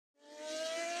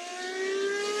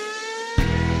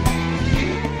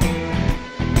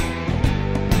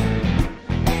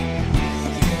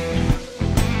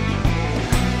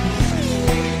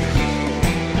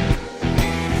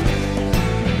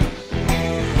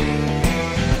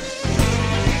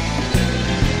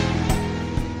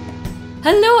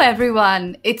Hello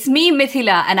everyone, it's me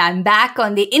Mithila and I'm back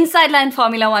on the Inside Line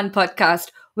Formula One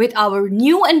podcast with our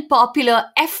new and popular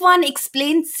F1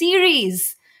 Explained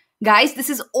series. Guys, this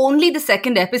is only the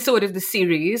second episode of the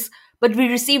series, but we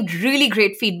received really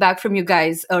great feedback from you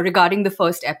guys regarding the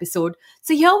first episode.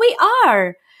 So here we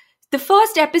are. The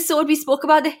first episode, we spoke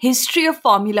about the history of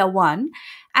Formula One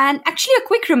and actually a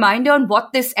quick reminder on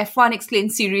what this F1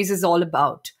 Explained series is all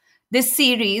about. This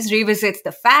series revisits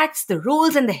the facts, the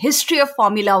rules, and the history of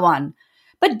Formula One.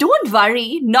 But don't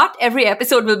worry, not every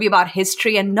episode will be about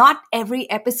history and not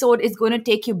every episode is going to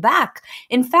take you back.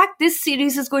 In fact, this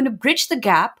series is going to bridge the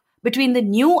gap between the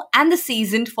new and the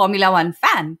seasoned Formula One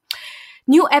fan.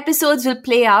 New episodes will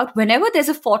play out whenever there's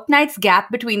a fortnight's gap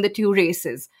between the two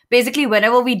races. Basically,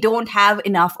 whenever we don't have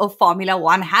enough of Formula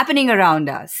One happening around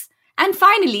us. And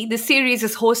finally, the series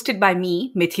is hosted by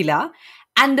me, Mithila,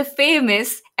 and the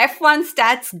famous F1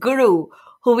 stats guru,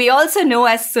 who we also know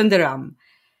as Sundaram.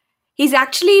 He's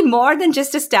actually more than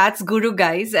just a stats guru,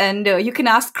 guys, and you can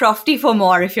ask Crofty for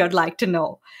more if you'd like to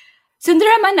know.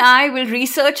 Sundaram and I will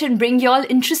research and bring you all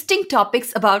interesting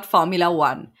topics about Formula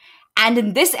One. And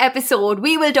in this episode,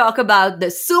 we will talk about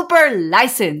the Super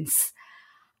License.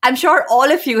 I'm sure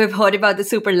all of you have heard about the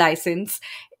Super License.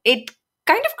 It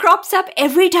kind of crops up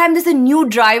every time there's a new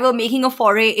driver making a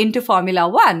foray into Formula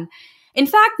One. In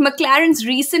fact, McLaren's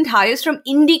recent hires from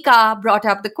IndyCar brought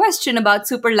up the question about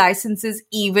super licenses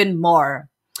even more.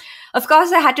 Of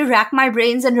course, I had to rack my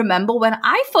brains and remember when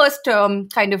I first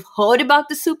kind of heard about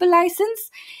the super license.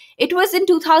 It was in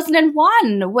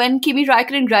 2001 when Kimi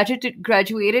Raikkonen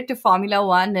graduated to Formula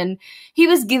One and he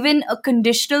was given a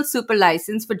conditional super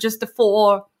license for just the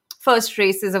 4 first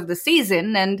races of the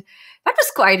season, and that was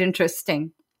quite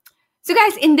interesting. So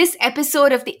guys, in this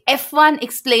episode of the F1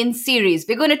 Explained series,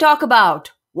 we're going to talk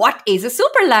about what is a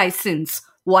super license?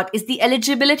 What is the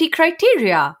eligibility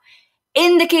criteria?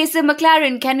 In the case of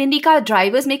McLaren, can IndyCar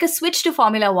drivers make a switch to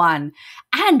Formula One?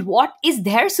 And what is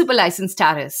their super license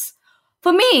status?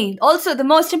 For me, also the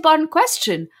most important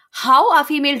question, how are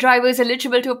female drivers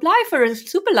eligible to apply for a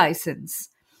super license?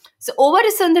 So over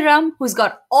to Sundaram, who's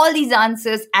got all these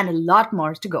answers and a lot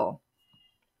more to go.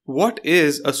 What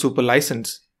is a super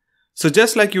license? So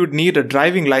just like you would need a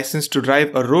driving license to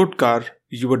drive a road car,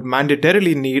 you would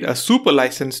mandatorily need a super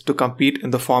license to compete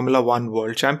in the Formula One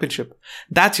World Championship.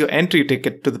 That's your entry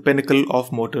ticket to the pinnacle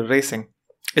of motor racing.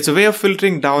 It's a way of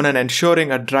filtering down and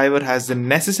ensuring a driver has the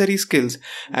necessary skills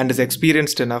and is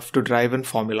experienced enough to drive in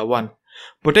Formula One.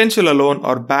 Potential alone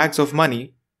or bags of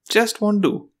money just won't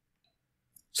do.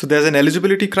 So there's an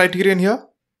eligibility criterion here?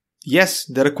 Yes,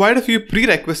 there are quite a few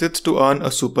prerequisites to earn a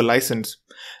super license.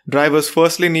 Drivers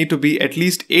firstly need to be at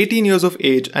least 18 years of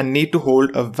age and need to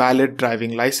hold a valid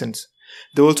driving license.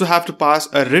 They also have to pass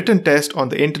a written test on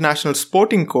the International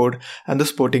Sporting Code and the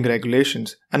sporting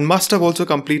regulations, and must have also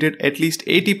completed at least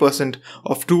 80%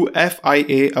 of 2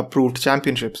 FIA approved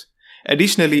championships.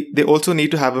 Additionally, they also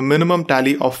need to have a minimum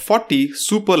tally of 40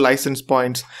 super license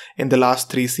points in the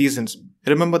last 3 seasons.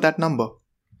 Remember that number.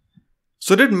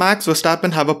 So did Max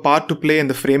Verstappen have a part to play in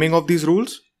the framing of these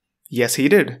rules? Yes, he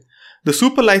did. The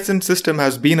super license system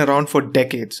has been around for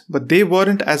decades, but they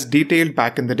weren't as detailed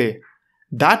back in the day.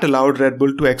 That allowed Red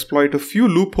Bull to exploit a few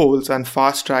loopholes and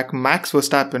fast-track Max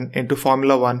Verstappen into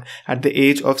Formula One at the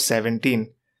age of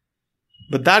 17.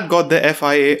 But that got the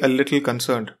FIA a little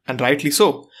concerned, and rightly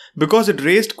so, because it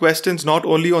raised questions not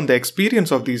only on the experience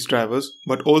of these drivers,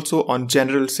 but also on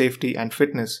general safety and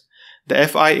fitness. The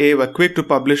FIA were quick to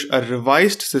publish a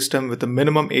revised system with a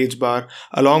minimum age bar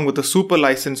along with a super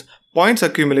license points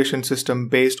accumulation system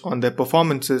based on their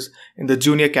performances in the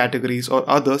junior categories or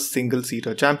other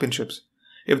single-seater championships.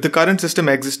 If the current system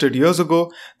existed years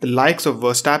ago, the likes of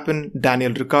Verstappen,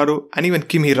 Daniel Ricciardo, and even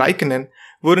Kimi Raikkonen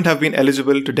wouldn't have been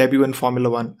eligible to debut in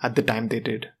Formula One at the time they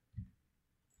did.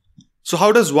 So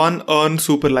how does one earn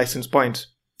super license points?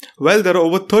 Well, there are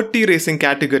over 30 racing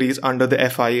categories under the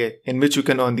FIA in which you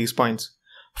can earn these points.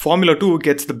 Formula 2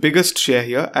 gets the biggest share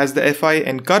here as the FIA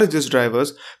encourages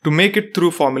drivers to make it through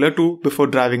Formula 2 before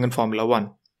driving in Formula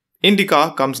 1.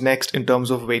 IndyCar comes next in terms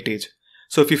of weightage.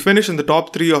 So if you finish in the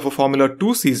top 3 of a Formula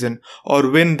 2 season or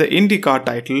win the IndyCar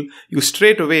title, you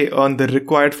straight away earn the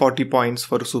required 40 points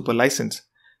for a super license.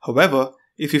 However,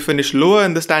 if you finish lower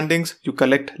in the standings, you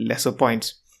collect lesser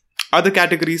points. Other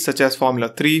categories such as Formula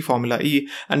 3, Formula E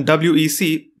and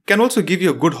WEC can also give you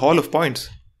a good haul of points.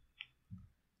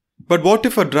 But what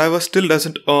if a driver still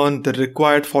doesn't earn the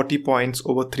required 40 points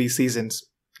over 3 seasons?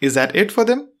 Is that it for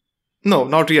them? No,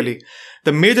 not really.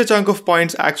 The major chunk of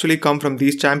points actually come from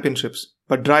these championships,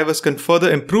 but drivers can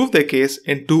further improve their case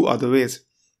in 2 other ways.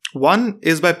 One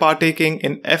is by partaking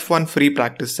in F1 free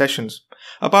practice sessions.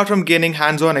 Apart from gaining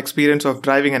hands-on experience of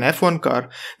driving an F1 car,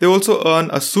 they also earn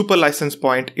a super license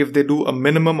point if they do a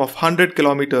minimum of 100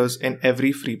 kilometers in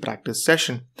every free practice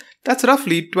session. That's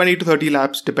roughly 20 to 30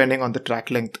 laps depending on the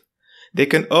track length. They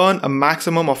can earn a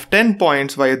maximum of 10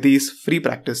 points via these free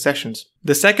practice sessions.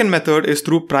 The second method is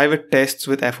through private tests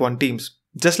with F1 teams,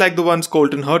 just like the ones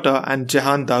Colton Herta and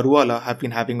Jehan Daruwala have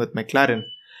been having with McLaren.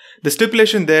 The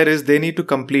stipulation there is they need to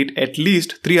complete at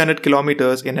least 300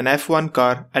 kilometers in an F1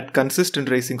 car at consistent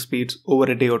racing speeds over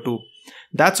a day or two.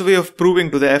 That's a way of proving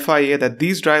to the FIA that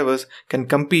these drivers can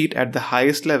compete at the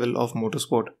highest level of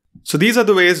motorsport. So these are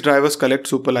the ways drivers collect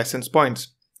super license points.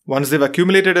 Once they've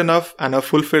accumulated enough and have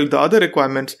fulfilled the other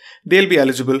requirements, they'll be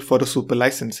eligible for a super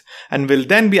license and will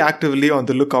then be actively on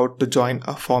the lookout to join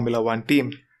a Formula One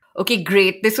team. Okay,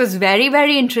 great. This was very,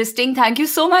 very interesting. Thank you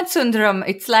so much, Sundaram.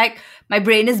 It's like my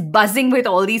brain is buzzing with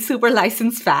all these super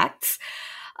license facts.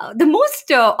 The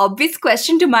most obvious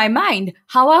question to my mind,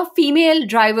 how are female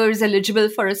drivers eligible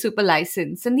for a super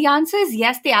license? And the answer is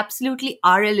yes, they absolutely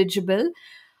are eligible.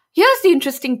 Here's the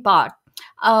interesting part.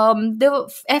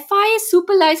 The FIA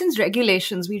super license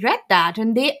regulations, we read that,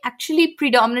 and they actually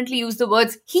predominantly use the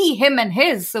words he, him, and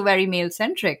his, so very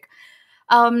male-centric.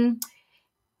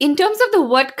 In terms of the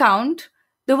word count,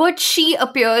 the word she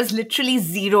appears literally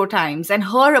 0 times and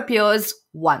her appears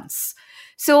once.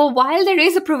 So while there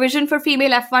is a provision for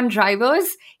female F1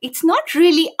 drivers, it's not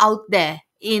really out there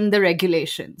in the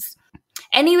regulations.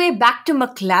 Anyway, back to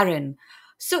McLaren.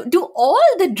 So do all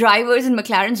the drivers in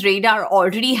McLaren's radar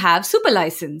already have super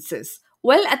licenses?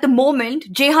 Well, at the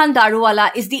moment, Jehan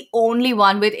Daruwala is the only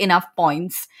one with enough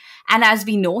points. And as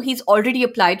we know, he's already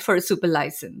applied for a super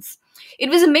license. It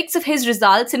was a mix of his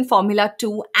results in Formula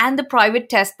 2 and the private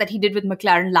test that he did with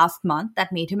McLaren last month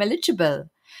that made him eligible.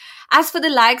 As for the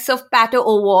likes of Pato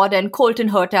O'Ward and Colton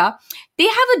Herta, they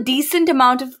have a decent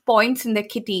amount of points in their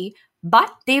kitty,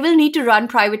 but they will need to run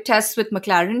private tests with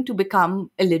McLaren to become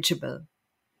eligible.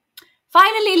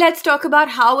 Finally, let's talk about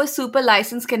how a super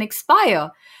license can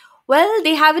expire. Well,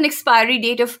 they have an expiry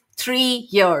date of 3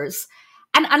 years.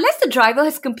 And unless the driver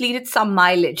has completed some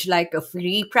mileage, like a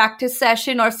free practice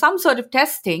session or some sort of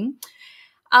testing,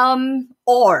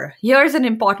 or here's an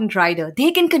important rider,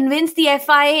 they can convince the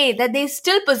FIA that they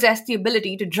still possess the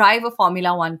ability to drive a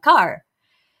Formula One car.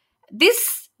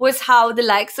 This was how the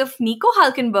likes of Nico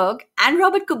Hülkenberg and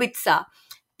Robert Kubica,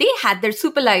 they had their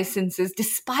super licenses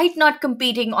despite not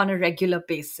competing on a regular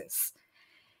basis.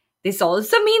 This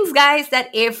also means, guys, that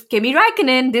if Kimi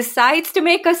Räikkönen decides to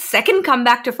make a second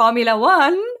comeback to Formula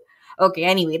One, okay,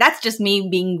 anyway, that's just me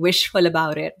being wishful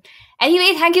about it.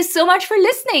 Anyway, thank you so much for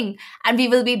listening. And we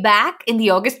will be back in the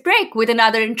August break with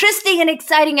another interesting and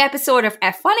exciting episode of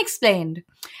F1 Explained.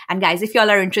 And guys, if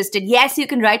y'all are interested, yes, you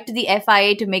can write to the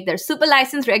FIA to make their super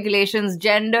license regulations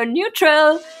gender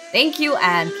neutral. Thank you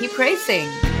and keep racing.